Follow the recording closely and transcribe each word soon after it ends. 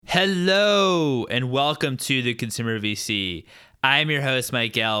Hello, and welcome to the Consumer VC. I'm your host,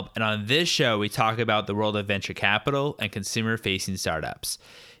 Mike Gelb, and on this show, we talk about the world of venture capital and consumer-facing startups.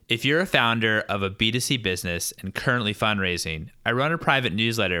 If you're a founder of a B2C business and currently fundraising, I run a private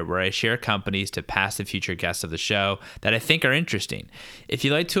newsletter where I share companies to past and future guests of the show that I think are interesting. If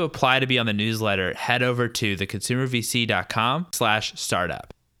you'd like to apply to be on the newsletter, head over to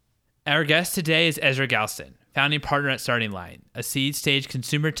theconsumervc.com/startup. Our guest today is Ezra Galston, founding partner at Starting Line, a seed-stage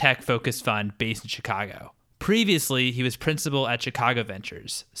consumer tech-focused fund based in Chicago. Previously, he was principal at Chicago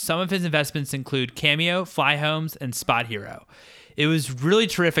Ventures. Some of his investments include Cameo, Fly Homes, and Spot Hero. It was really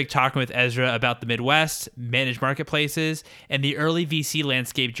terrific talking with Ezra about the Midwest, managed marketplaces, and the early VC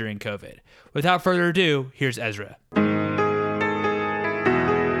landscape during COVID. Without further ado, here's Ezra.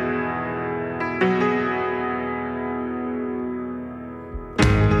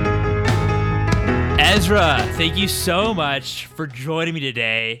 Ezra, thank you so much for joining me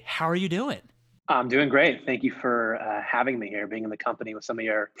today. How are you doing? I'm doing great. Thank you for having me here, being in the company with some of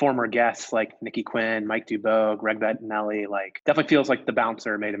your former guests like Nikki Quinn, Mike Dubois, Greg Bettinelli. Definitely feels like the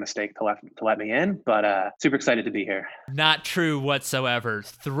bouncer made a mistake to let me in, but super excited to be here. Not true whatsoever.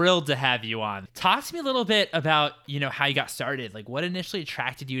 Thrilled to have you on. Talk to me a little bit about, how you got started. What initially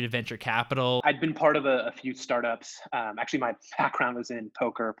attracted you to venture capital? I'd been part of a few startups. Actually, my background was in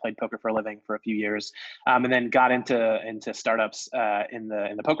poker, played poker for a living for a few years, and then got into startups in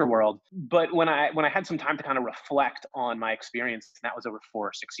the poker world. But when I had some time to kind of reflect on my experience, and that was over 4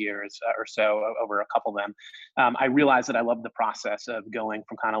 or 6 years or so, over a couple of them, I realized that I loved the process of going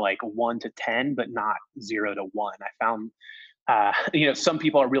from kind of 1 to 10, but not 0 to 1. I found some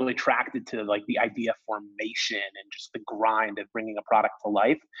people are really attracted to the idea formation and just the grind of bringing a product to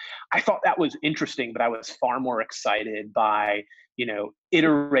life. I thought that was interesting, but I was far more excited by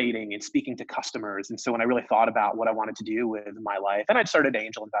iterating and speaking to customers. And so when I really thought about what I wanted to do with my life, and I'd started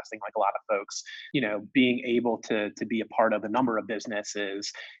angel investing like a lot of folks, being able to be a part of a number of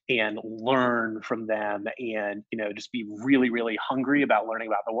businesses and learn from them and, just be really, really hungry about learning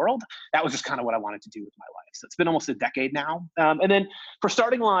about the world. That was just kind of what I wanted to do with my life. So it's been almost a decade now. And then for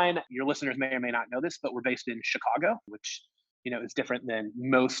Starting Line, your listeners may or may not know this, but we're based in Chicago, which, is different than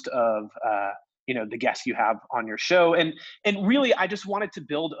most of, the guests you have on your show. And really, I just wanted to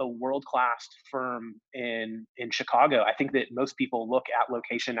build a world-class firm in Chicago. I think that most people look at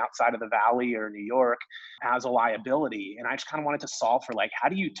location outside of the Valley or New York as a liability. And I just kind of wanted to solve for how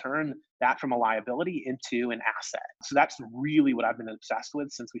do you turn that from a liability into an asset? So that's really what I've been obsessed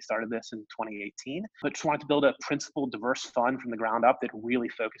with since we started this in 2018. But just wanted to build a principled, diverse fund from the ground up that really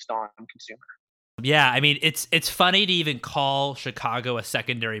focused on consumer. Yeah, it's funny to even call Chicago a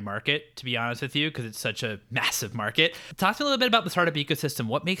secondary market, to be honest with you, because it's such a massive market. Talk to me a little bit about the startup ecosystem.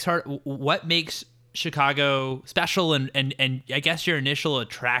 What makes Chicago special, and I guess your initial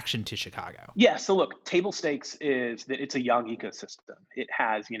attraction to Chicago? Yeah, so look, table stakes is that it's a young ecosystem. It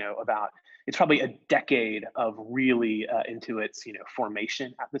has, it's probably a decade of really into its,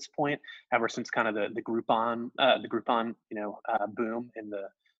 formation at this point, ever since kind of the Groupon boom in the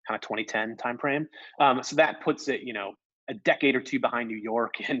kind of 2010 timeframe. So that puts it, a decade or two behind New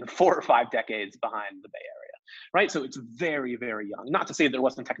York and 4 or 5 decades behind the Bay Area, right? So it's very, very young. Not to say there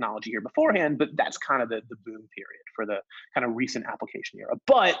wasn't technology here beforehand, but that's kind of the boom period for the kind of recent application era.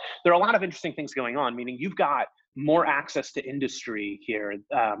 But there are a lot of interesting things going on, meaning you've got more access to industry here,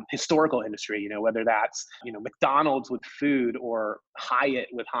 historical industry, whether that's, McDonald's with food or Hyatt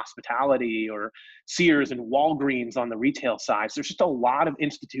with hospitality or Sears and Walgreens on the retail side. So there's just a lot of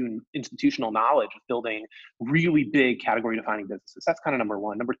institutional knowledge of building really big category defining businesses. That's kind of number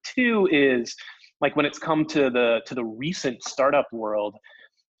one. Number two is when it's come to the recent startup world,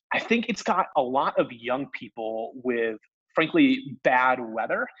 I think it's got a lot of young people with frankly bad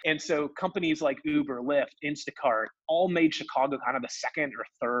weather. And so companies like Uber, Lyft, Instacart all made Chicago kind of the second or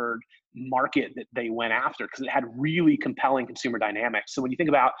third market that they went after because it had really compelling consumer dynamics. So when you think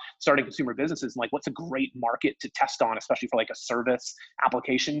about starting consumer businesses, what's a great market to test on, especially for a service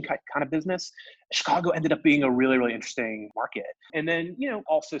application kind of business, Chicago ended up being a really, really interesting market. And then,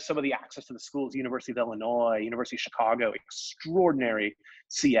 also some of the access to the schools, University of Illinois, University of Chicago, extraordinary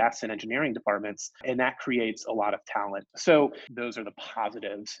CS and engineering departments, and that creates a lot of talent. So those are the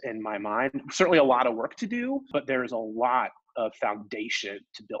positives in my mind. Certainly a lot of work to do, but there's a lot of foundation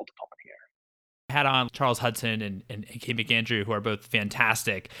to build upon here. I had on Charles Hudson and Kate McAndrew, who are both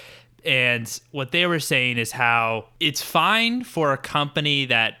fantastic. And what they were saying is how it's fine for a company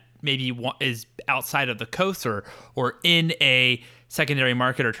that maybe is outside of the coast or in a secondary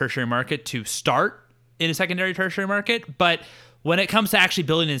market or tertiary market to start in a secondary tertiary market. But When it comes to actually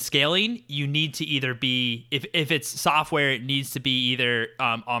building and scaling, you need to either be, if it's software, it needs to be either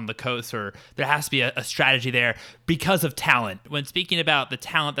on the coast, or there has to be a strategy there because of talent. When speaking about the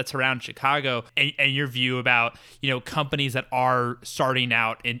talent that's around Chicago, and your view about, companies that are starting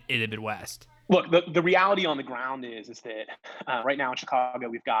out in the Midwest. Look, the reality on the ground is that right now in Chicago,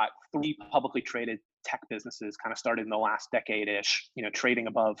 we've got three publicly traded tech businesses kind of started in the last decade-ish, trading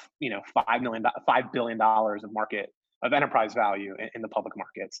above, $5 billion of market of enterprise value in the public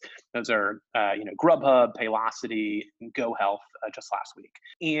markets. Those are, Grubhub, Paylocity, and GoHealth just last week.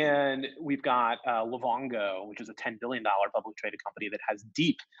 And we've got Livongo, which is a $10 billion publicly traded company that has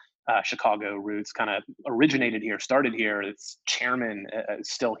deep Chicago roots, kind of originated here, started here. Its chairman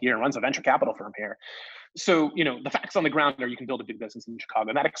is still here, runs a venture capital firm here. So, the facts on the ground are you can build a big business in Chicago.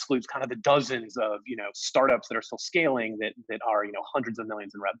 And that excludes kind of the dozens of, startups that are still scaling that are, hundreds of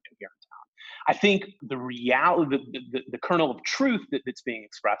millions in revenue here in town. I think the reality, the kernel of truth that's being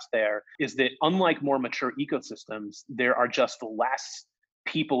expressed there is that unlike more mature ecosystems, there are just less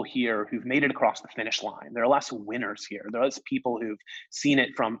people here who've made it across the finish line. There are less winners here. There are less people who've seen it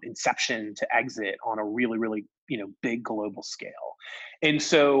from inception to exit on a really, really, big global scale. And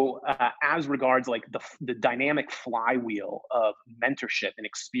so as regards like the dynamic flywheel of mentorship and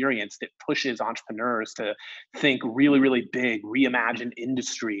experience that pushes entrepreneurs to think really, really big, reimagine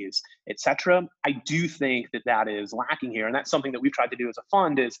industries, et cetera, I do think that is lacking here. And that's something that we've tried to do as a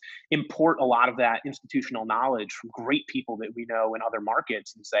fund, is import a lot of that institutional knowledge from great people that we know in other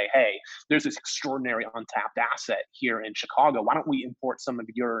markets and say, hey, there's this extraordinary untapped asset here in Chicago. Why don't we import some of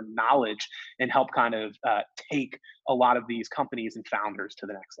your knowledge and help kind of take a lot of these companies and founders to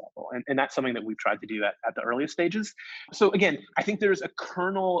the next level? And that's something that we've tried to do at the earliest stages. So again, I think there's a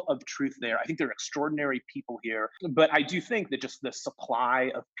kernel of truth there. I think there are extraordinary people here, but I do think that just the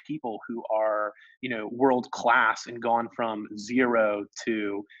supply of people who are, world class and gone from zero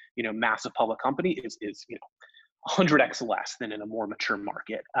to, massive public company is 100x less than in a more mature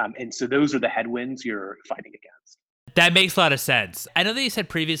market. And so those are the headwinds you're fighting against. That makes a lot of sense. I know that you said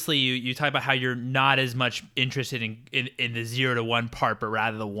previously you talked about how you're not as much interested in the 0 to 1 part, but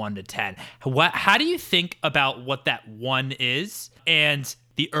rather the 1 to 10. How do you think about what that 1 is and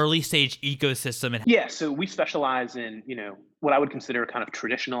the early stage ecosystem? Yeah, so we specialize in, what I would consider kind of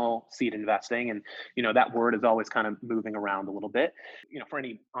traditional seed investing. And, that word is always kind of moving around a little bit. For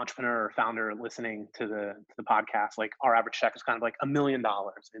any entrepreneur or founder listening to the podcast, like our average check is kind of like $1 million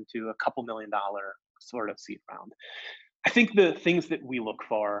into a couple $1 million sort of seed round. I think the things that we look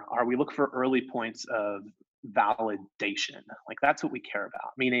for early points of validation. Like that's what we care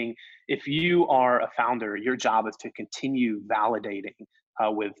about. Meaning, if you are a founder, your job is to continue validating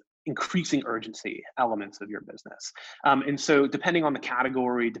with increasing urgency elements of your business. And so depending on the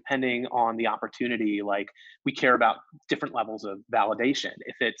category, depending on the opportunity, like we care about different levels of validation.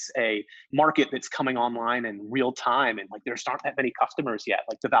 If it's a market that's coming online in real time and like there's not that many customers yet,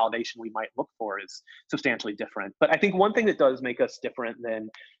 like the validation we might look for is substantially different. But I think one thing that does make us different than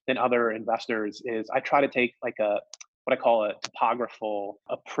other investors is I try to take like what I call a topographical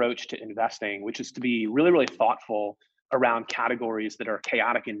approach to investing, which is to be really, really thoughtful around categories that are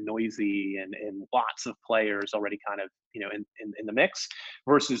chaotic and noisy and lots of players already kind of, in the mix,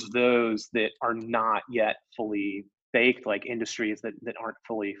 versus those that are not yet fully baked, like industries that aren't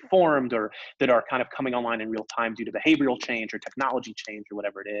fully formed or that are kind of coming online in real time due to behavioral change or technology change or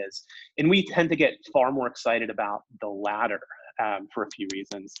whatever it is. And we tend to get far more excited about the latter for a few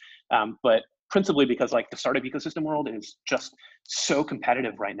reasons. But principally because like the startup ecosystem world is just so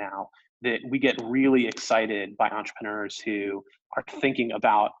competitive right now that we get really excited by entrepreneurs who are thinking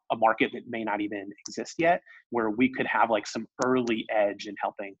about a market that may not even exist yet, where we could have like some early edge in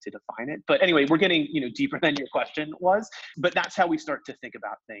helping to define it. But anyway, we're getting, deeper than your question was, but that's how we start to think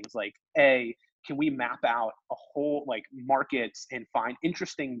about things like, can we map out a whole like markets and find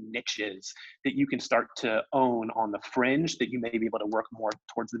interesting niches that you can start to own on the fringe that you may be able to work more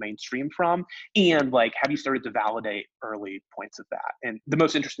towards the mainstream from? And like, have you started to validate early points of that? And the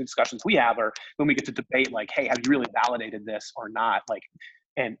most interesting discussions we have are when we get to debate like, hey, have you really validated this or not? Like,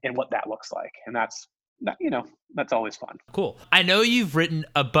 and what that looks like. And that's always fun. Cool. I know you've written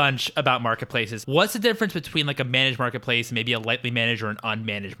a bunch about marketplaces. What's the difference between like a managed marketplace and maybe a lightly managed or an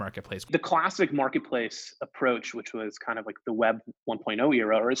unmanaged marketplace? The classic marketplace approach, which was kind of like the web 1.0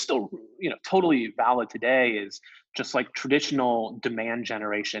 era, or is still, totally valid today, is just like traditional demand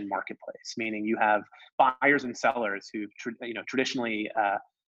generation marketplace, meaning you have buyers and sellers who, traditionally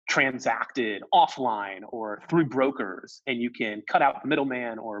transacted offline or through brokers, and you can cut out the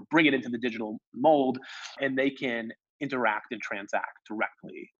middleman or bring it into the digital mold, and they can interact and transact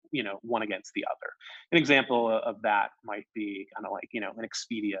directly one against the other. An example of that might be kind of like, an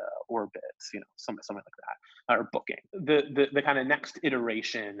Expedia, Orbitz, something like that, or Booking. The kind of next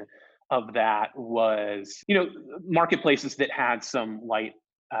iteration of that was, marketplaces that had some light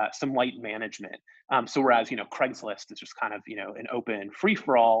management. So whereas, Craigslist is just kind of, an open free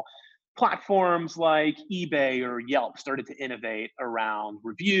for all, platforms like eBay or Yelp started to innovate around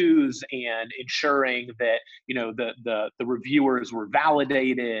reviews and ensuring that, the reviewers were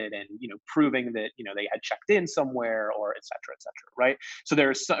validated and, proving that, they had checked in somewhere, or et cetera, right? So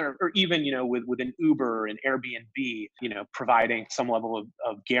there's or even, within Uber and Airbnb, providing some level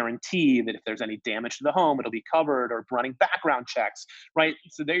of guarantee that if there's any damage to the home, it'll be covered, or running background checks, right?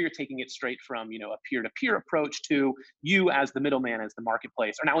 So there you're taking it straight from, a peer-to-peer approach to you as the middleman, as the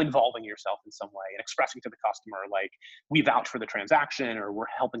marketplace, are now involving yourself in some way and expressing to the customer, like, we vouch for the transaction, or we're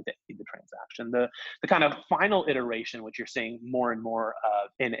helping to aid the transaction. The kind of final iteration, which you're seeing more and more of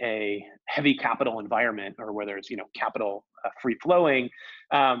in a heavy capital environment, or where there's, capital free flowing,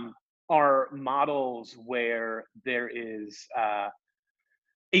 are models where there is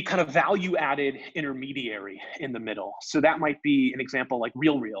a kind of value added intermediary in the middle. So that might be an example like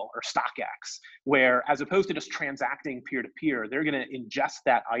RealReal or StockX, where as opposed to just transacting peer to peer, they're going to ingest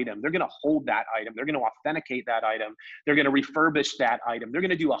that item, they're going to hold that item, they're going to authenticate that item, they're going to refurbish that item, they're going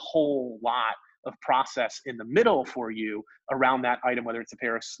to do a whole lot of process in the middle for you around that item, whether it's a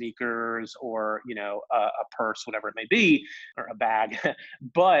pair of sneakers or, a purse, whatever it may be, or a bag,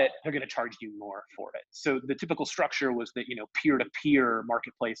 but they're going to charge you more for it. So the typical structure was that, peer-to-peer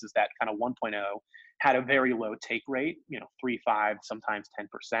marketplaces, that kind of 1.0, had a very low take rate, 3, 5, sometimes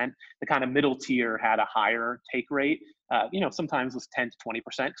 10%. The kind of middle tier had a higher take rate, sometimes was 10 to 20%,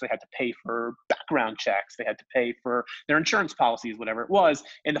 because they had to pay for background checks, they had to pay for their insurance policies, whatever it was.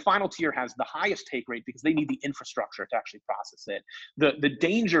 And the final tier has the highest take rate because they need the infrastructure to actually process it. The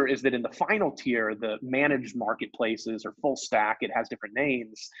danger is that in the final tier, the managed marketplaces or full stack, it has different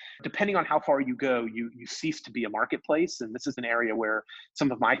names. Depending on how far you go, you cease to be a marketplace. And this is an area where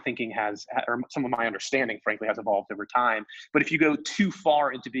some of my thinking or some of my understanding, frankly, has evolved over time. But if you go too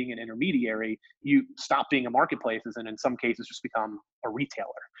far into being an intermediary, you stop being a marketplace, and in some cases just become a retailer,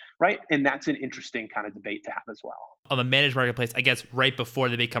 right? And that's an interesting kind of debate to have as well. On the managed marketplace, I guess right before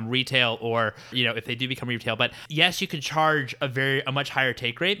they become retail, or, if they do become retail. But yes, you could charge a much higher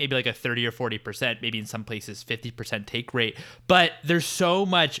take rate, maybe like a 30 or 40%, maybe in some places 50% take rate. But there's so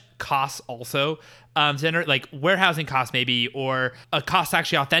much costs also, like warehousing costs maybe, or a cost to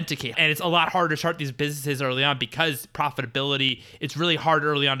actually authenticate. And it's a lot harder to start these businesses early on because profitability, it's really hard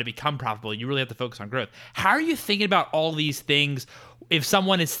early on to become profitable. You really have to focus on growth. How are you thinking about all these things if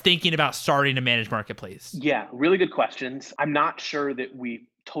someone is thinking about starting a managed marketplace? Yeah, really good questions. I'm not sure that we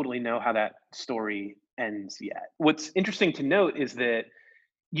totally know how that story ends yet. What's interesting to note is that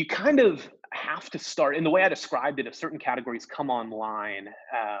you kind of have to start in the way I described it. If certain categories come online,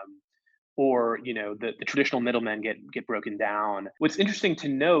 or the traditional middlemen get broken down. What's interesting to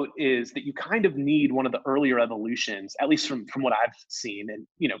note is that you kind of need one of the earlier evolutions, at least from what I've seen, and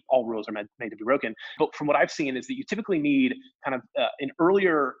all rules are made to be broken. But from what I've seen is that you typically need kind of an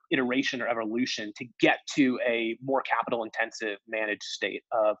earlier iteration or evolution to get to a more capital intensive managed state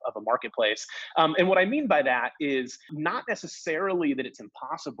of a marketplace. And what I mean by that is not necessarily that it's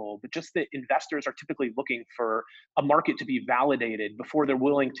impossible, but just that investors are typically looking for a market to be validated before they're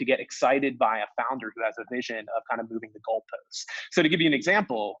willing to get excited by a founder who has a vision of kind of moving the goalposts. So to give you an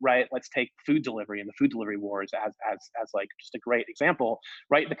example, right, let's take food delivery and the food delivery wars as like just a great example,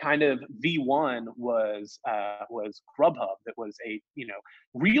 right? The kind of V1 was Grubhub, that was a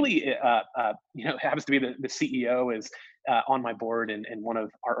really happens to be the CEO is on my board and one of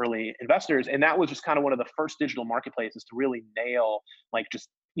our early investors, and that was just kind of one of the first digital marketplaces to really nail like just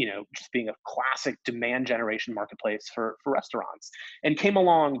being a classic demand generation marketplace for restaurants. And came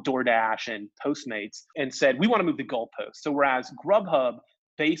along DoorDash and Postmates and said, we want to move the goalposts. So whereas Grubhub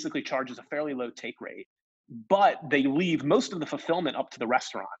basically charges a fairly low take rate, but they leave most of the fulfillment up to the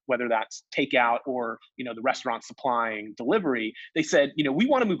restaurant, whether that's takeout or the restaurant supplying delivery. They said, we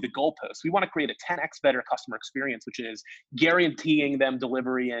want to move the goalposts. We want to create a 10x better customer experience, which is guaranteeing them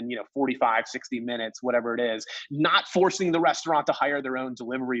delivery in 45, 60 minutes, whatever it is, not forcing the restaurant to hire their own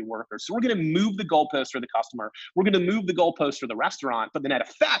delivery workers. So we're going to move the goalposts for the customer. We're going to move the goalposts for the restaurant, but the net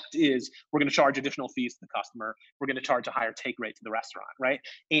effect is we're going to charge additional fees to the customer. We're going to charge a higher take rate to the restaurant, right?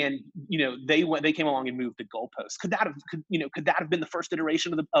 And they came along and moved the goalposts. Could that have been the first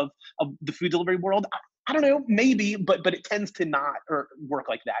iteration of the food delivery world? I don't know, maybe, but it tends to not or work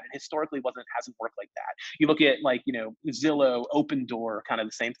like that. And historically hasn't worked like that. You look at like, Zillow, Open Door, kind of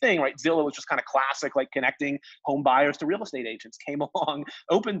the same thing, right? Zillow was just kind of classic, like connecting home buyers to real estate agents. Came along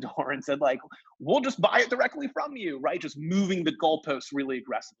Open Door and said, like, we'll just buy it directly from you, right? Just moving the goalposts really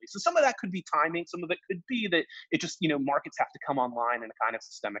aggressively. So some of that could be timing, some of it could be that it just, markets have to come online in a kind of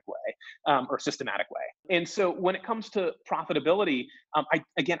systemic way, or systematic way. And so when it comes to profitability, I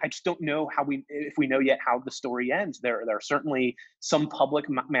just don't know if we know yet how the story ends. There are certainly some public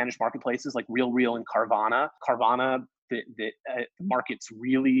managed marketplaces like RealReal and Carvana. Carvana, the markets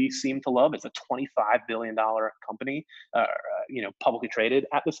really seem to love. It's a $25 billion company, publicly traded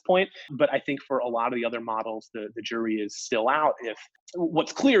at this point. But I think for a lot of the other models, the jury is still out. If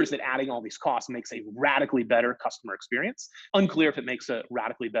what's clear is that adding all these costs makes a radically better customer experience. Unclear if it makes a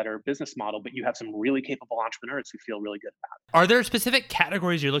radically better business model, but you have some really capable entrepreneurs who feel really good about it. Are there specific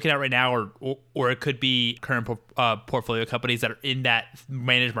categories you're looking at right now, or it could be current portfolio companies that are in that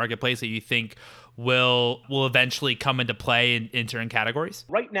managed marketplace that you think will eventually come into play in certain categories?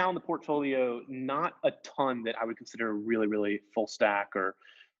 Right now in the portfolio, not a ton that I would consider really, really full stack or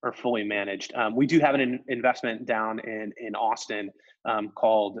fully managed. We do have an investment down in Austin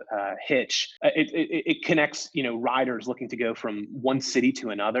called Hitch. It connects riders looking to go from one city to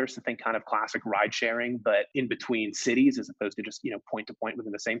another. So think kind of classic ride sharing, but in between cities as opposed to just point to point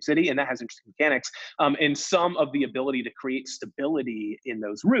within the same city. And that has interesting mechanics, and some of the ability to create stability in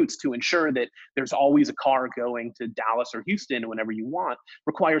those routes to ensure that there's always a car going to Dallas or Houston whenever you want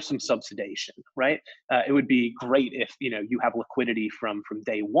requires some subsidization, right? It would be great if you have liquidity from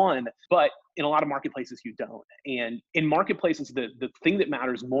day one, but in a lot of marketplaces you don't. And in marketplaces, the thing that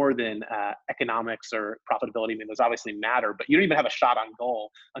matters more than economics or profitability, I mean, those obviously matter, but you don't even have a shot on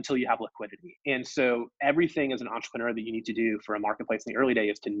goal until you have liquidity. And so everything as an entrepreneur that you need to do for a marketplace in the early day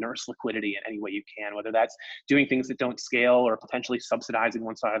is to nurse liquidity in any way you can, whether that's doing things that don't scale or potentially subsidizing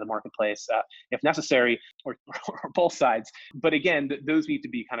one side of the marketplace if necessary, or both sides. But again, those need to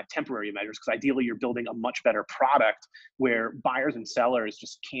be kind of temporary measures, because ideally you're building a much better product where buyers and sellers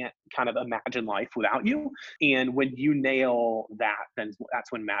just can't kind of imagine life without you. And when you nail that, then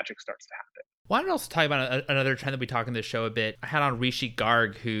that's when magic starts to happen. Well, I want to also talk about another trend that we talk in this show a bit. I had on Rishi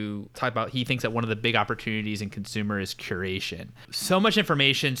Garg, who talked about, he thinks that one of the big opportunities in consumer is curation. So much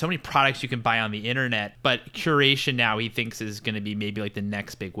information, so many products you can buy on the internet, but curation now he thinks is going to be maybe like the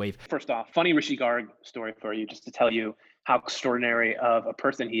next big wave. First off, funny Rishi Garg story for you, just to tell you how extraordinary of a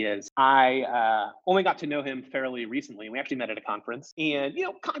person he is. I only got to know him fairly recently. We actually met at a conference, and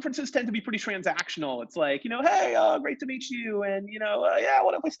conferences tend to be pretty transactional. It's like, hey, great to meet you, and yeah,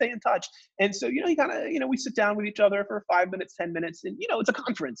 what if we stay in touch? And so he kind of we sit down with each other for 5 minutes, 10 minutes, and it's a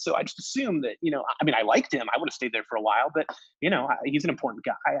conference, so I just assumed that I mean, I liked him. I would have stayed there for a while, but he's an important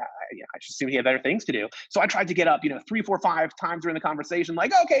guy. I just assumed he had better things to do. So I tried to get up 3, 4, 5 times during the conversation,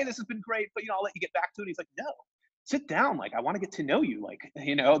 like, okay, this has been great, but I'll let you get back to it. He's like, no, sit down. Like, I want to get to know you. Like,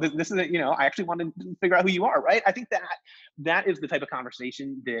 this is I actually want to figure out who you are. Right. I think that is the type of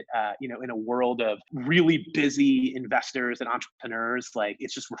conversation that, in a world of really busy investors and entrepreneurs, like,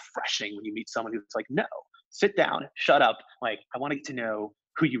 it's just refreshing when you meet someone who's like, no, sit down, shut up. Like, I want to get to know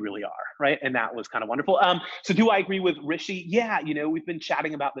who you really are. Right. And that was kind of wonderful. So do I agree with Rishi? Yeah. We've been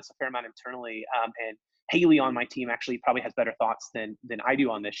chatting about this a fair amount internally. And Haley on my team actually probably has better thoughts than I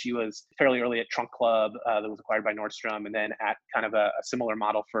do on this. She was fairly early at Trunk Club that was acquired by Nordstrom, and then at kind of a similar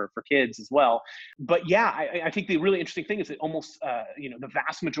model for kids as well. But yeah, I think the really interesting thing is that almost the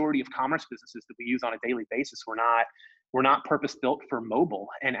vast majority of commerce businesses that we use on a daily basis were not purpose built for mobile.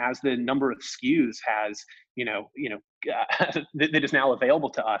 And as the number of SKUs has that is now available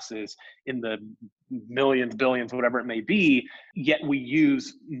to us is in the millions, billions, whatever it may be, yet we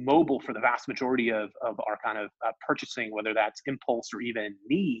use mobile for the vast majority of our kind of purchasing, whether that's impulse or even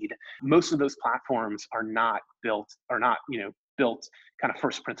need. Most of those platforms are not built kind of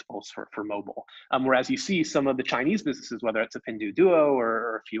first principles for mobile. Whereas you see some of the Chinese businesses, whether it's a Pinduoduo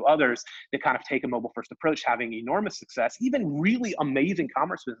or a few others, that kind of take a mobile first approach, having enormous success. Even really amazing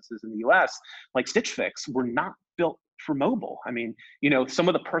commerce businesses in the US, like Stitch Fix, were not built for mobile. I mean, some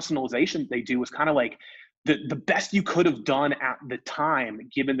of the personalization they do was kind of like the best you could have done at the time,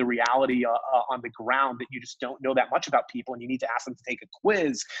 given the reality on the ground that you just don't know that much about people, and you need to ask them to take a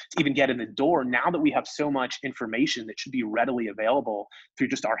quiz to even get in the door. Now that we have so much information that should be readily available through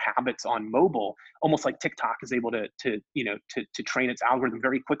just our habits on mobile, almost like TikTok is able to train its algorithm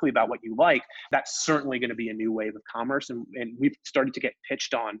very quickly about what you like. That's certainly going to be a new wave of commerce, and we've started to get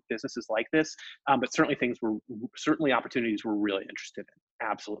pitched on businesses like this. But certainly opportunities we're really interested in.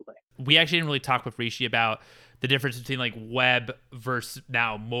 Absolutely. We actually didn't really talk with Rishi about the difference between like web versus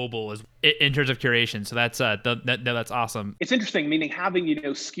now mobile is in terms of curation. So that's that's awesome. It's interesting, meaning having,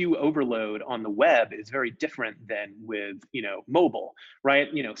 SKU overload on the web is very different than with, mobile,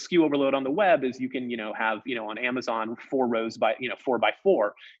 right? SKU overload on the web is you can, have, on Amazon 4 rows by, 4 by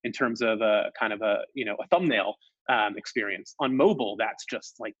 4 in terms of a kind of a thumbnail experience. On mobile, that's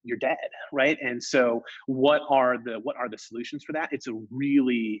just like you're dead, right? And so what are the solutions for that? It's a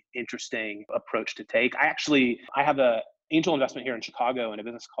really interesting approach to take. I have a angel investment here in Chicago in a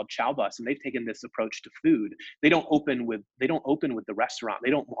business called Chowbus, and they've taken this approach to food. They don't open with the restaurant.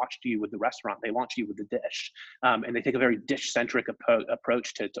 They don't launch you with the restaurant. They launch you with the dish, and they take a very dish centric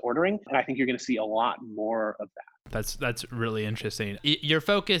approach to ordering. And I think you're going to see a lot more of that. That's really interesting. Your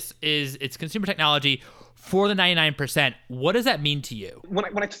focus is it's consumer technology for the 99%. What does that mean to you? When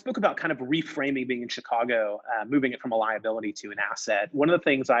I spoke about kind of reframing being in Chicago, moving it from a liability to an asset, one of the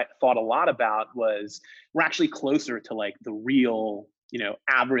things I thought a lot about was we're actually closer to like the real,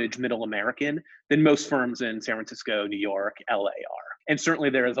 average middle American than most firms in San Francisco, New York, LA are. And certainly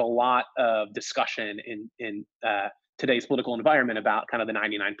there is a lot of discussion in today's political environment about kind of the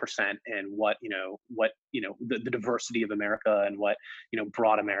 99% and the diversity of America and what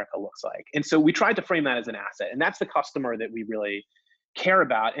broad America looks like. And so we tried to frame that as an asset, and that's the customer that we really care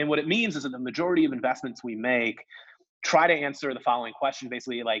about. And what it means is that the majority of investments we make try to answer the following question,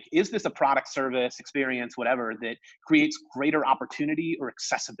 basically like, is this a product, service, experience, whatever, that creates greater opportunity or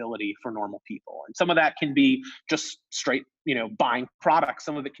accessibility for normal people? And some of that can be just straight, buying products.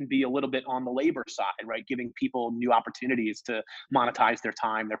 Some of it can be a little bit on the labor side, right? Giving people new opportunities to monetize their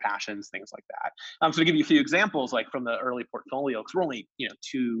time, their passions, things like that. So to give you a few examples, like from the early portfolio, because we're only,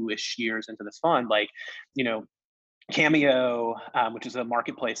 2-ish years into this fund, like, Cameo, which is a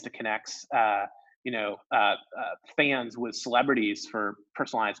marketplace that connects fans with celebrities for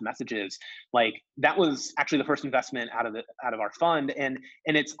personalized messages. Like that was actually the first investment out of our fund, and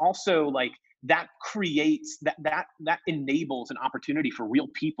it's also like that creates that enables an opportunity for real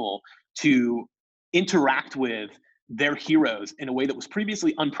people to interact with their heroes in a way that was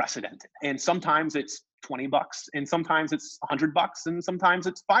previously unprecedented. And sometimes it's $20 and sometimes it's $100 and sometimes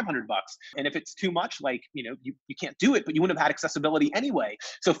it's $500. And if it's too much, like, you can't do it, but you wouldn't have had accessibility anyway.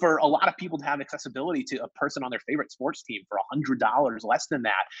 So for a lot of people to have accessibility to a person on their favorite sports team for $100 less than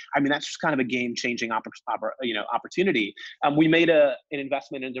that, I mean, that's just kind of a game changing opportunity. We made an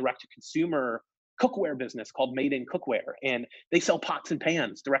investment in direct to consumer cookware business called Made in Cookware, and they sell pots and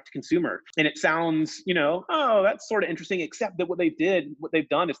pans direct to consumer. And it sounds, oh, that's sort of interesting, except that what they've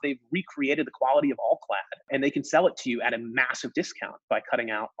done is they've recreated the quality of all clad, and they can sell it to you at a massive discount by cutting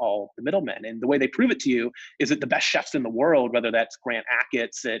out all the middlemen. And the way they prove it to you is that the best chefs in the world, whether that's Grant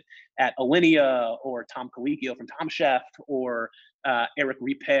Achatz at Alinea or Tom Colicchio from Tom Chef or Eric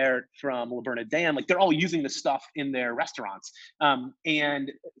Ripert from La Bernardin, like they're all using this stuff in their restaurants.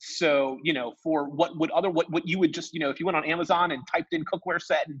 And so, for what you would just, if you went on Amazon and typed in cookware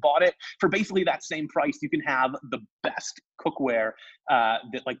set and bought it for basically that same price, you can have the best cookware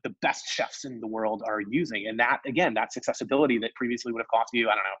that like the best chefs in the world are using. And that, again, that's accessibility that previously would have cost you,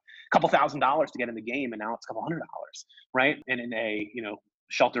 I don't know, a couple $1,000s to get in the game. And now it's a couple $100, right? And in a,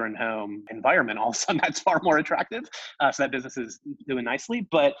 shelter and home environment, all of a sudden that's far more attractive. So that business is doing nicely,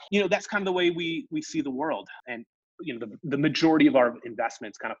 but that's kind of the way we see the world. And the majority of our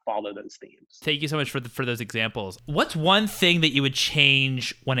investments kind of follow those themes. Thank you so much for those examples. What's one thing that you would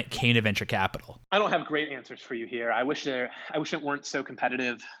change when it came to venture capital? I don't have great answers for you here. I wish it weren't so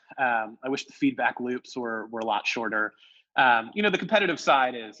competitive. I wish the feedback loops were a lot shorter. The competitive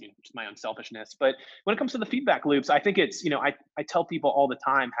side is just my own selfishness. But when it comes to the feedback loops, I think it's, I tell people all the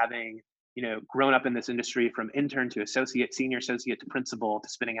time, having, grown up in this industry from intern to associate, senior associate to principal to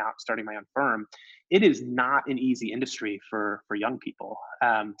spinning out, starting my own firm, it is not an easy industry for young people.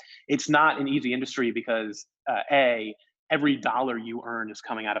 It's not an easy industry because every dollar you earn is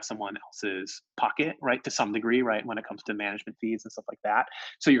coming out of someone else's pocket, right? To some degree, right? When it comes to management fees and stuff like that.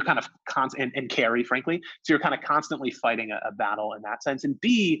 So you're kind of and carry, frankly. So you're kind of constantly fighting a battle in that sense. And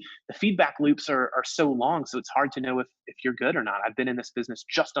B, the feedback loops are so long. So it's hard to know if you're good or not. I've been in this business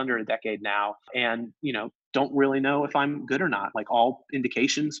just under a decade now, and, don't really know if I'm good or not. Like all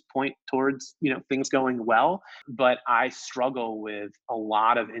indications point towards, things going well, but I struggle with a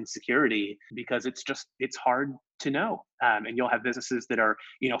lot of insecurity because it's hard to know. And you'll have businesses that are,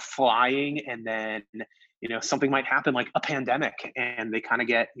 flying, and then, something might happen like a pandemic and they kind of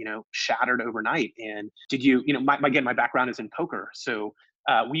get, shattered overnight. And did you, again, my background is in poker. So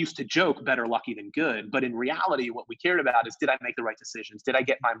we used to joke better lucky than good, but in reality, what we cared about is, did I make the right decisions? Did I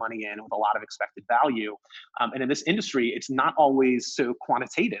get my money in with a lot of expected value? And in this industry, it's not always so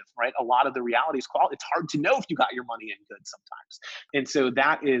quantitative, right? A lot of the reality is quality. It's hard to know if you got your money in good sometimes. And so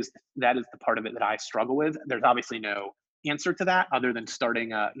that is the part of it that I struggle with. There's obviously no answer to that other than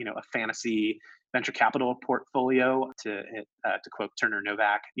starting a fantasy venture capital portfolio to quote Turner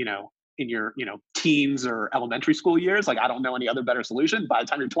Novak, in your teens or elementary school years. Like, I don't know any other better solution. By the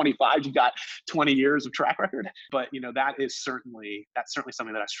time you're 25, you got 20 years of track record. But that's certainly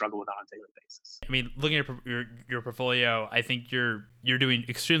something that I struggle with on a daily basis. I mean, looking at your portfolio, I think you're doing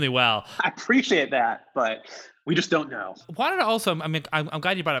extremely well. I appreciate that, but we just don't know. Wanted to also, I mean, I'm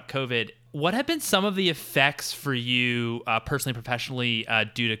glad you brought up COVID. What have been some of the effects for you personally, professionally,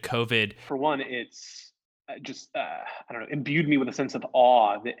 due to COVID? For one, it's just I don't know, imbued me with a sense of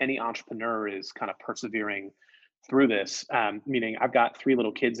awe that any entrepreneur is kind of persevering through this. Meaning, I've got 3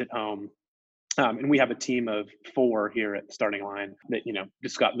 little kids at home. And we have a team of 4 here at Starting Line that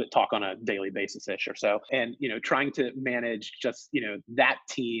that talk on a daily basis ish or so. And trying to manage just that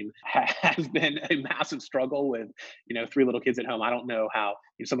team has been a massive struggle with 3 little kids at home. I don't know how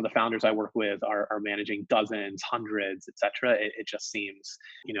some of the founders I work with are managing dozens, hundreds, etc. It just seems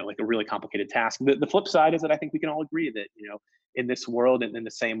like a really complicated task. The flip side is that I think we can all agree that in this world, and in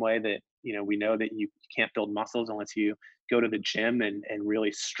the same way that we know that you can't build muscles unless you go to the gym and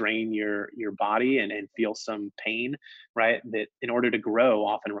really strain your body and feel some pain, right? That in order to grow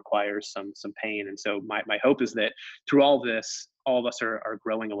often requires some pain. And so my hope is that through all this, all of us are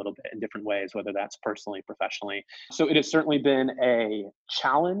growing a little bit in different ways, whether that's personally, professionally. So it has certainly been a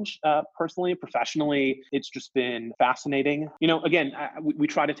challenge, personally. Professionally, it's just been fascinating. Again, we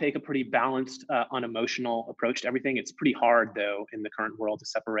try to take a pretty balanced, unemotional approach to everything. It's pretty hard, though, in the current world to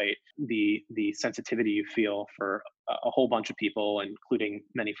separate the sensitivity you feel for a whole bunch of people, including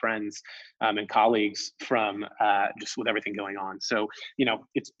many friends and colleagues, from just with everything going on. So,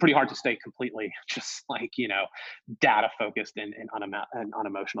 it's pretty hard to stay completely just data focused and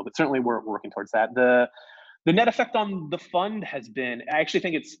unemotional, but certainly we're working towards that. The net effect on the fund has been, I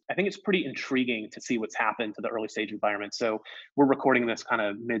think it's pretty intriguing to see what's happened to the early stage environment. So we're recording this kind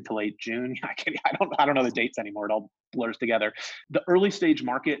of mid to late June. I don't know the dates anymore. It all blurs together. The early stage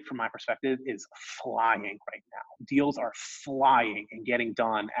market, from my perspective, is flying right now. Deals are flying and getting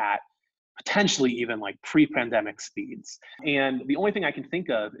done at potentially even like pre-pandemic speeds. And the only thing I can think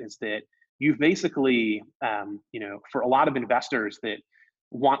of is that you've basically, for a lot of investors that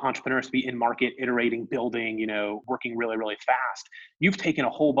want entrepreneurs to be in market, iterating, building, working really, really fast, you've taken a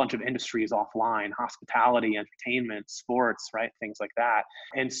whole bunch of industries offline: hospitality, entertainment, sports, right? Things like that.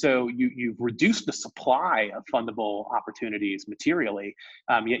 And so you've reduced the supply of fundable opportunities materially,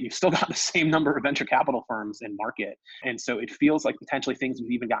 yet you've still got the same number of venture capital firms in market. And so it feels like potentially things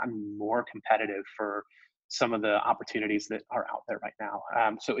have even gotten more competitive for some of the opportunities that are out there right now.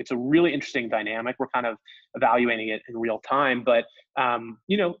 So it's a really interesting dynamic. We're kind of evaluating it in real time, but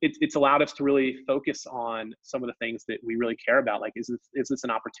it's allowed us to really focus on some of the things that we really care about. Like, is this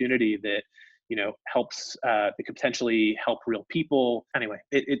an opportunity that helps, that could potentially help real people? Anyway,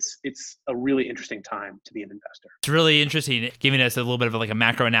 it's a really interesting time to be an investor. It's really interesting, giving us a little bit of a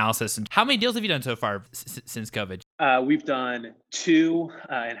macro analysis. And how many deals have you done so far since COVID? We've done 2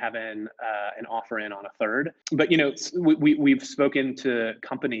 and have an offer in on a third. But we've spoken to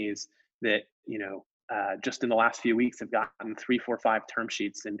companies that just in the last few weeks have gotten 3, 4, 5 term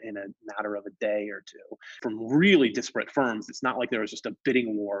sheets in a matter of a day or 2 from really disparate firms. It's not like there was just a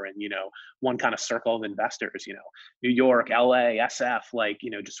bidding war and one kind of circle of investors. New York, LA, SF,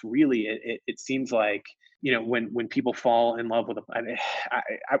 just really it seems like when people fall in love with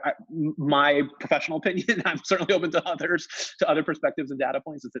my professional opinion, I'm certainly open to other perspectives and data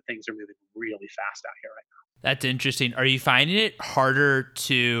points, is that things are moving really fast out here right now. That's interesting. Are you finding it harder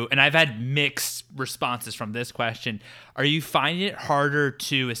to, and I've had mixed responses from this question, are you finding it harder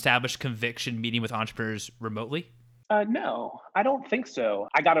to establish conviction meeting with entrepreneurs remotely? No, I don't think so.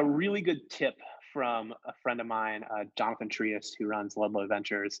 I got a really good tip from a friend of mine, Jonathan Trias, who runs Ludlow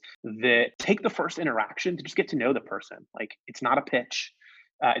Ventures, that take the first interaction to just get to know the person. Like, it's not a pitch.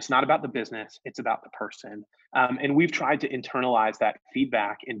 It's not about the business. It's about the person. And we've tried to internalize that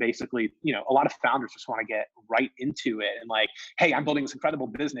feedback. And basically, a lot of founders just want to get right into it and like, hey, I'm building this incredible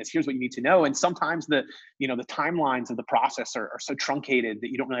business. Here's what you need to know. And sometimes the timelines of the process are so truncated that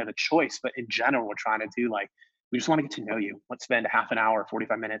you don't really have a choice. But in general, we're trying to do we just want to get to know you. Let's spend half an hour,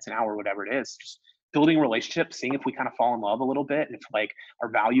 45 minutes, an hour, whatever it is, just building relationships, seeing if we kind of fall in love a little bit, and if like our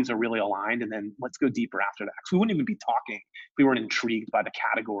values are really aligned, and then let's go deeper after that. Because we wouldn't even be talking if we weren't intrigued by the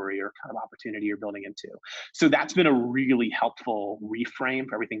category or kind of opportunity you're building into. So that's been a really helpful reframe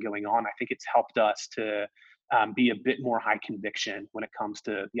for everything going on. I think it's helped us to be a bit more high conviction when it comes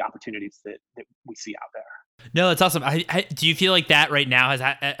to the opportunities that we see out there. No, that's awesome. Do you feel like that right now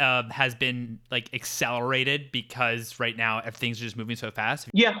has been like accelerated because right now things are just moving so fast?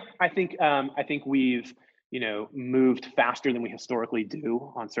 Yeah, I think we've moved faster than we historically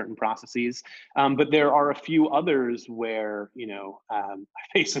do on certain processes, but there are a few others where I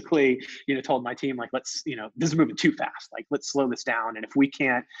basically told my team like, let's this is moving too fast. Like, let's slow this down, and if we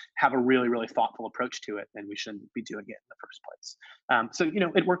can't have a really really thoughtful approach to it, then we shouldn't be doing it in the first place. So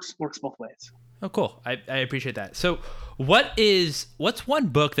it works both ways. Oh, cool. I appreciate that. So what's one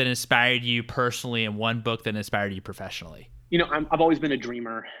book that inspired you personally and one book that inspired you professionally? I've always been a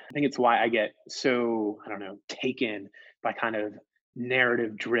dreamer. I think it's why I get so, I don't know, taken by kind of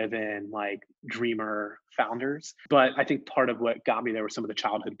narrative driven, like dreamer founders. But I think part of what got me there were some of the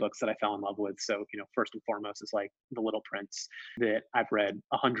childhood books that I fell in love with. So, first and foremost is like The Little Prince that I've read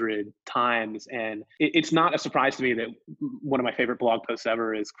 100 times. And it's not a surprise to me that one of my favorite blog posts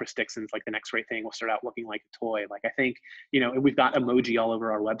ever is Chris Dixon's like, the next great thing will start out looking like a toy. Like, I think, and we've got emoji all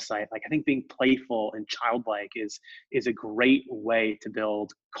over our website. Like, I think being playful and childlike is a great way to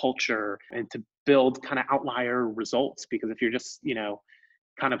build culture and to build kind of outlier results. Because if you're just,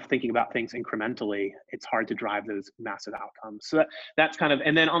 kind of thinking about things incrementally, it's hard to drive those massive outcomes. So that's kind of,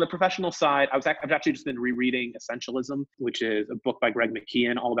 and then on the professional side, I've actually just been rereading Essentialism, which is a book by Greg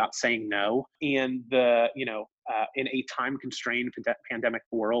McKeown all about saying no. And in a time constrained pandemic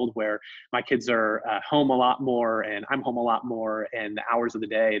world where my kids are home a lot more and I'm home a lot more, and the hours of the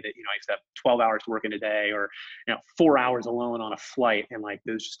day that, I used to have 12 hours to work in a day, or, 4 hours alone on a flight, and like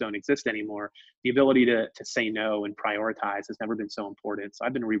those just don't exist anymore. The ability to say no and prioritize has never been so important. So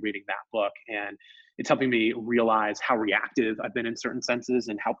I've been rereading that book, and it's helping me realize how reactive I've been in certain senses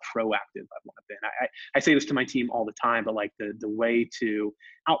and how proactive I've want to been. I say this to my team all the time, but like the way to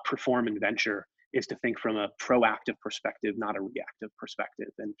outperform in venture is to think from a proactive perspective, not a reactive perspective.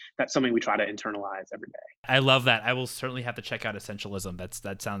 And that's something we try to internalize every day. I love that. I will certainly have to check out Essentialism.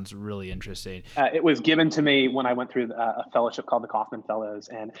 That sounds really interesting. It was given to me when I went through a fellowship called the Kaufman Fellows.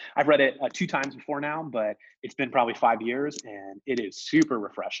 And I've read it 2 times before now, but it's been probably 5 years, and it is super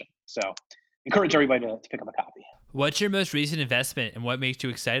refreshing. So encourage everybody to pick up a copy. What's your most recent investment and what makes you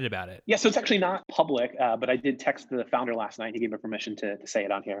excited about it? Yeah, so it's actually not public, but I did text the founder last night. He gave me permission to say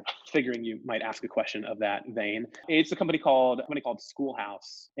it on here, figuring you might ask a question of that vein. It's a company called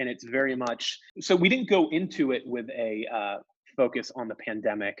Schoolhouse, and it's very much, so we didn't go into it with a focus on the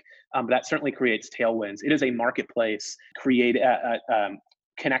pandemic, but that certainly creates tailwinds. It is a marketplace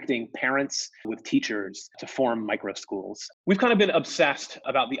connecting parents with teachers to form micro schools. We've kind of been obsessed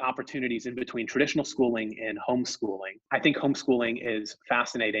about the opportunities in between traditional schooling and homeschooling. I think homeschooling is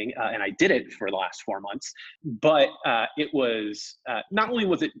fascinating, and I did it for the last 4 months, but it was, not only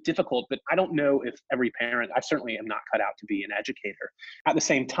was it difficult, but I don't know if every parent, I certainly am not cut out to be an educator. At the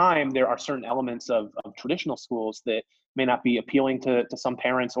same time, there are certain elements of traditional schools that may not be appealing to some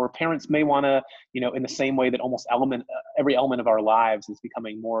parents, or parents may want to, in the same way that almost every element of our lives is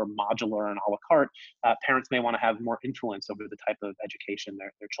becoming more modular and a la carte, parents may want to have more influence over the type of education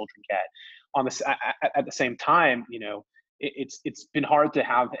their children get. At the same time, it's been hard to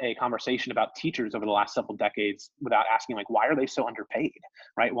have a conversation about teachers over the last several decades without asking, like, why are they so underpaid,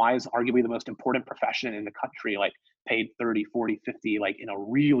 right? Why is arguably the most important profession in the country like paid 30, 40, 50, like in a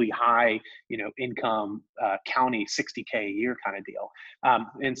really high, income county, 60K a year kind of deal.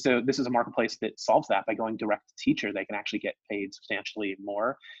 And so this is a marketplace that solves that by going direct to teacher. They can actually get paid substantially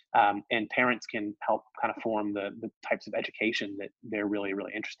more, and parents can help kind of form the types of education that they're really,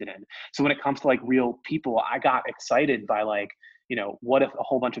 really interested in. So when it comes to like real people, I got excited by like, what if a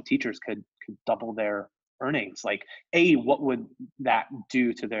whole bunch of teachers could double their earnings? Like, what would that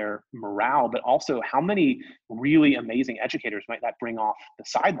do to their morale? But also, how many really amazing educators might that bring off the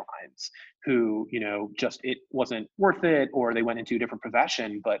sidelines who, just it wasn't worth it, or they went into a different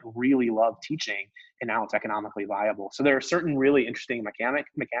profession, but really love teaching, and now it's economically viable. So there are certain really interesting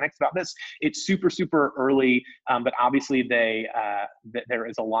mechanics about this. It's super, super early, but obviously there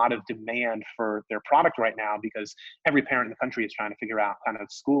is a lot of demand for their product right now, because every parent in the country is trying to figure out kind of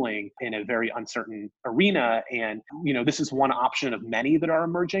schooling in a very uncertain arena. And, this is one option of many that are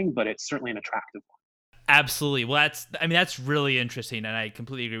emerging, but it's certainly an attractive one. Absolutely. Well, that's really interesting. And I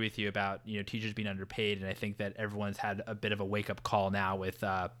completely agree with you about, teachers being underpaid. And I think that everyone's had a bit of a wake up call now with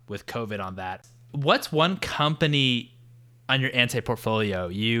COVID on that. What's one company on your Ansei portfolio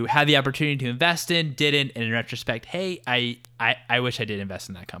you had the opportunity to invest in, didn't, and in retrospect, hey, I wish I did invest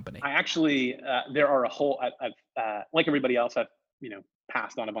in that company? I actually, there are a whole, I've like everybody else, I've,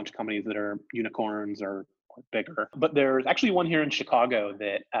 passed on a bunch of companies that are unicorns or bigger. But there's actually one here in Chicago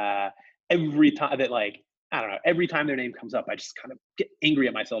that every time that like, I don't know, every time their name comes up, I just kind of get angry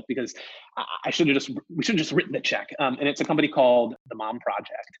at myself because we should have just written the check. And it's a company called the Mom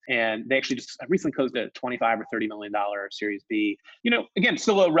Project. And they actually just recently closed a 25 or $30 million Series B. Again,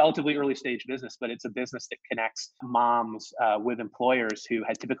 still a relatively early stage business, but it's a business that connects moms with employers who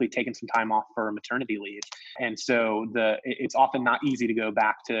had typically taken some time off for maternity leave. And so it's often not easy to go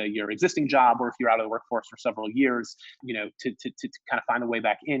back to your existing job, or if you're out of the workforce for several years, to kind of find a way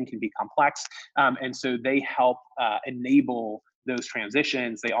back in can be complex. And so they help enable those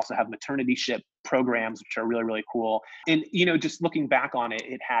transitions. They also have maternity ship programs, which are really, really cool. And, just looking back on it,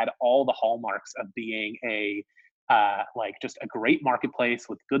 it had all the hallmarks of being just a great marketplace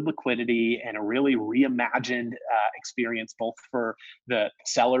with good liquidity and a really reimagined experience, both for the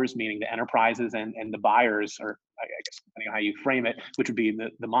sellers, meaning the enterprises, and the buyers, or I guess depending on how you frame it, which would be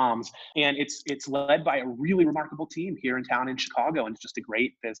the moms. And it's led by a really remarkable team here in town in Chicago, and it's just a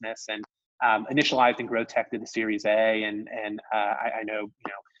great business. And initialized and growth tech did the Series A, and I know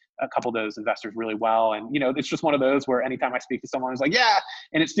a couple of those investors really well. And it's just one of those where anytime I speak to someone who's like, yeah,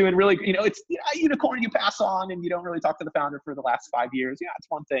 and it's doing really, it's a unicorn you pass on, and you don't really talk to the founder for the last 5 years. Yeah, it's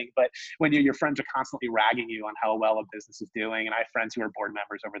one thing, but when your friends are constantly ragging you on how well a business is doing, and I have friends who are board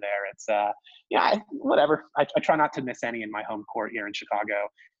members over there, it's whatever. I try not to miss any in my home court here in Chicago.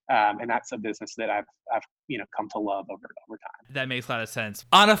 And that's a business that I've come to love over time. That makes a lot of sense.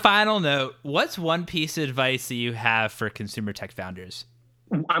 On a final note, what's one piece of advice that you have for consumer tech founders?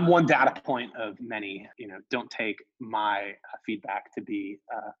 I'm one data point of many. Don't take my feedback to be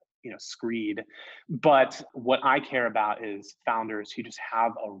screed. But what I care about is founders who just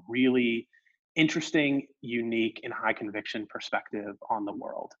have a really interesting, unique, and high conviction perspective on the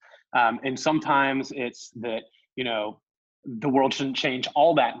world. And sometimes it's that the world shouldn't change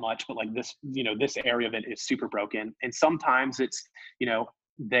all that much, but like this, this area of it is super broken. And sometimes it's,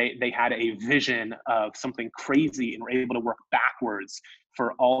 they had a vision of something crazy and were able to work backwards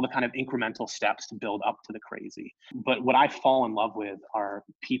for all the kind of incremental steps to build up to the crazy. But what I fall in love with are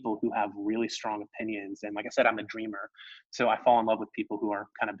people who have really strong opinions. And like I said, I'm a dreamer. So I fall in love with people who are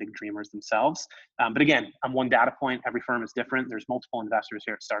kind of big dreamers themselves. But again, I'm one data point. Every firm is different. There's multiple investors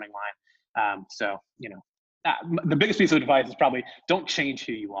here at Starting Line. The biggest piece of advice is probably don't change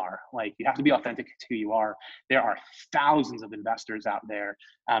who you are. Like, you have to be authentic to who you are. There are thousands of investors out there.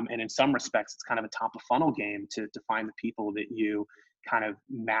 And in some respects, it's kind of a top of funnel game to find the people that you kind of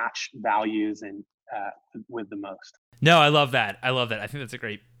match values and with the most. No, I love that. I think that's a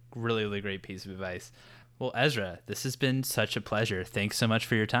great, really, really great piece of advice. Well, Ezra, this has been such a pleasure. Thanks so much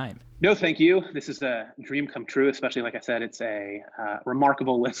for your time. No, thank you. This is a dream come true, especially, like I said, it's a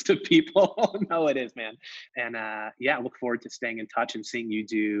remarkable list of people. No, it is, man. And I look forward to staying in touch and seeing you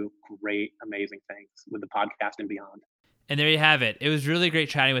do great, amazing things with the podcast and beyond. And there you have it. It was really great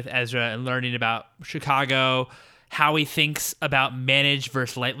chatting with Ezra and learning about Chicago, how he thinks about managed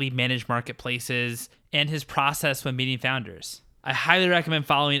versus lightly managed marketplaces, and his process when meeting founders. I highly recommend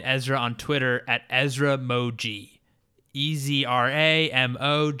following Ezra on Twitter at EzraMogee, EzraMogee.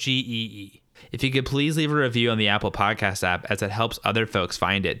 If you could please leave a review on the Apple Podcast app, as it helps other folks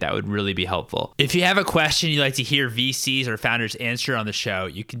find it, that would really be helpful. If you have a question you'd like to hear VCs or founders answer on the show,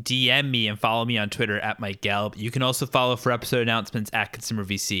 you can DM me and follow me on Twitter at Mike Gelb. You can also follow for episode announcements at Consumer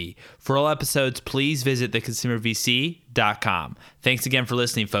VC. For all episodes, please visit theconsumervc.com. Thanks again for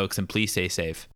listening, folks, and please stay safe.